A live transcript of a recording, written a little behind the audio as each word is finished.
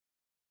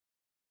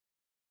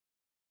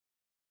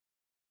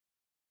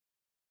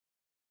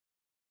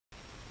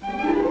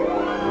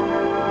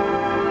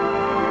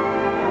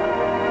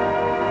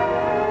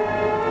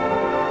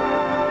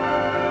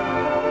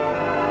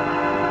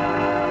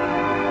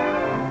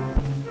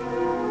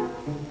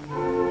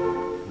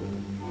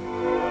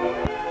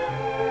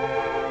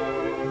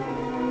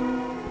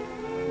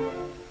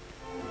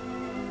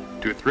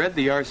To thread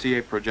the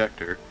R.C.A.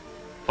 projector,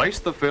 place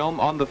the film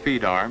on the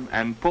feed arm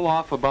and pull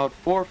off about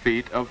 4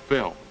 feet of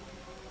film.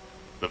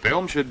 The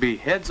film should be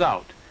heads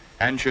out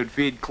and should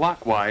feed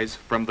clockwise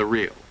from the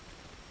reel.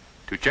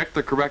 To check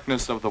the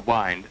correctness of the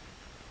wind,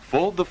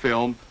 fold the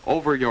film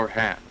over your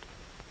hand.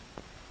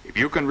 If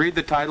you can read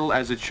the title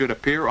as it should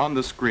appear on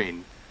the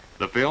screen,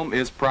 the film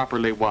is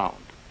properly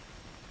wound.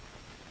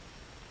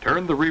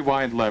 Turn the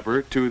rewind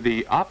lever to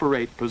the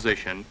operate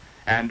position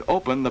and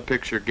open the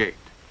picture gate.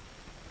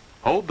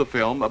 Hold the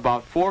film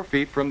about 4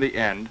 feet from the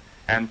end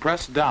and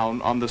press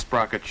down on the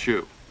sprocket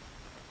shoe.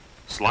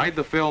 Slide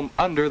the film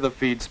under the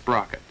feed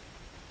sprocket.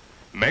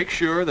 Make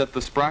sure that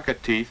the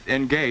sprocket teeth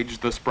engage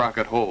the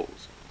sprocket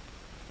holes.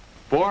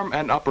 Form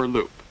an upper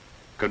loop,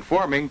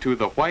 conforming to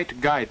the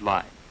white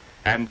guideline,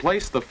 and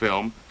place the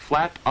film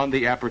flat on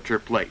the aperture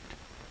plate.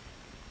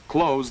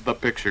 Close the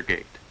picture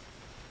gate.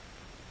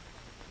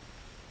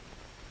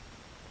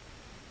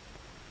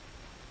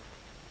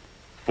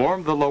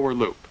 Form the lower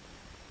loop.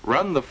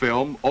 Run the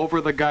film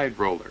over the guide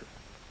roller,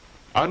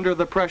 under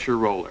the pressure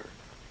roller,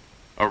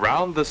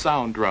 around the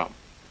sound drum,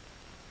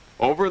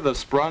 over the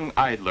sprung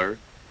idler,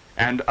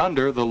 and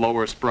under the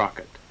lower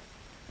sprocket.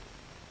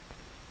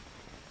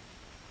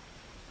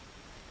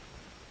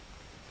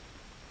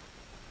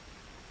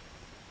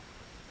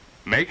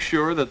 Make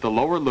sure that the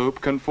lower loop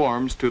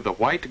conforms to the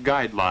white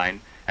guideline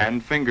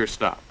and finger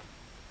stop.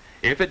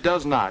 If it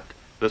does not,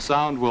 the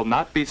sound will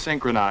not be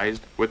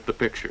synchronized with the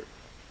picture.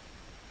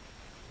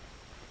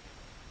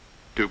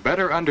 To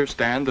better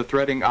understand the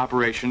threading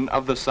operation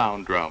of the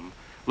sound drum,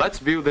 let's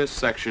view this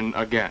section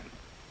again.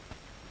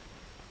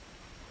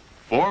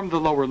 Form the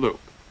lower loop.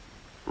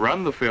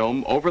 Run the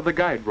film over the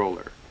guide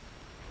roller,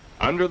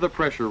 under the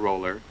pressure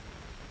roller,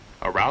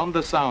 around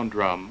the sound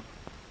drum,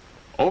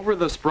 over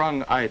the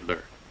sprung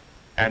idler,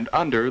 and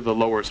under the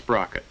lower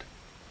sprocket.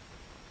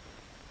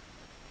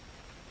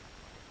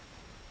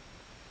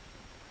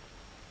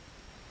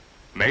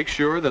 Make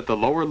sure that the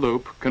lower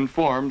loop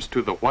conforms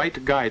to the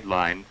white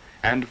guideline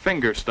and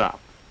finger stop.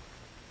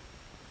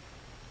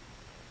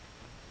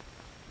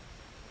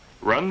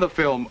 Run the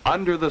film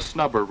under the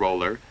snubber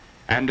roller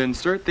and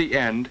insert the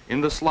end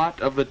in the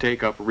slot of the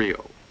take-up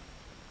reel.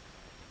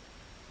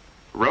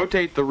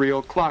 Rotate the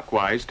reel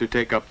clockwise to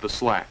take up the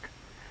slack,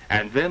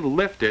 and then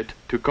lift it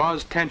to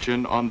cause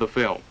tension on the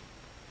film.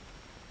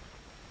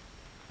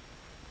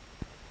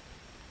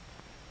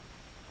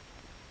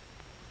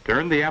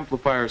 Turn the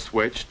amplifier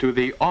switch to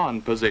the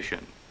on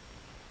position.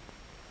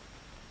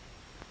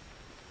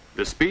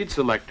 The speed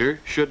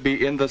selector should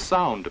be in the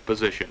sound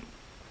position.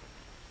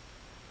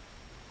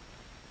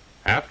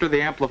 After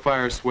the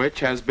amplifier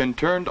switch has been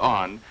turned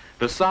on,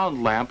 the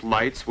sound lamp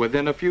lights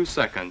within a few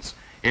seconds,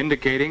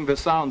 indicating the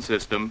sound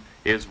system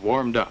is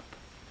warmed up.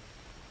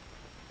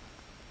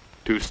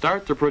 To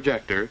start the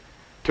projector,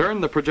 turn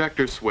the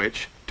projector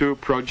switch to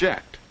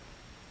project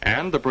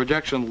and the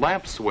projection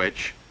lamp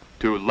switch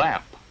to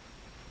lamp.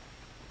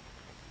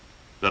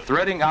 The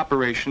threading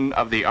operation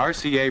of the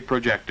R.C.A.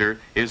 projector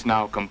is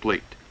now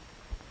complete.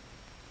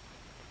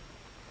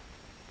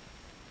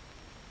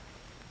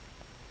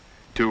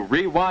 To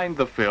rewind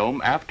the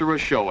film after a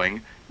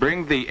showing,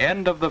 bring the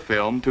end of the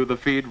film to the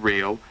feed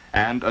reel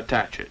and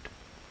attach it.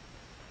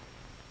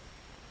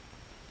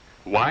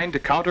 Wind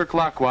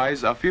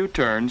counterclockwise a few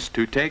turns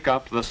to take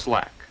up the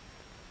slack.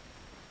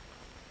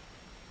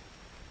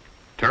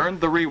 Turn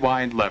the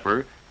rewind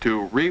lever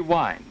to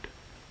rewind.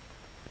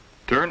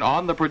 Turn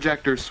on the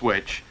projector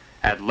switch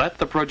and let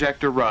the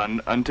projector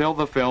run until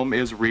the film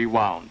is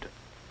rewound.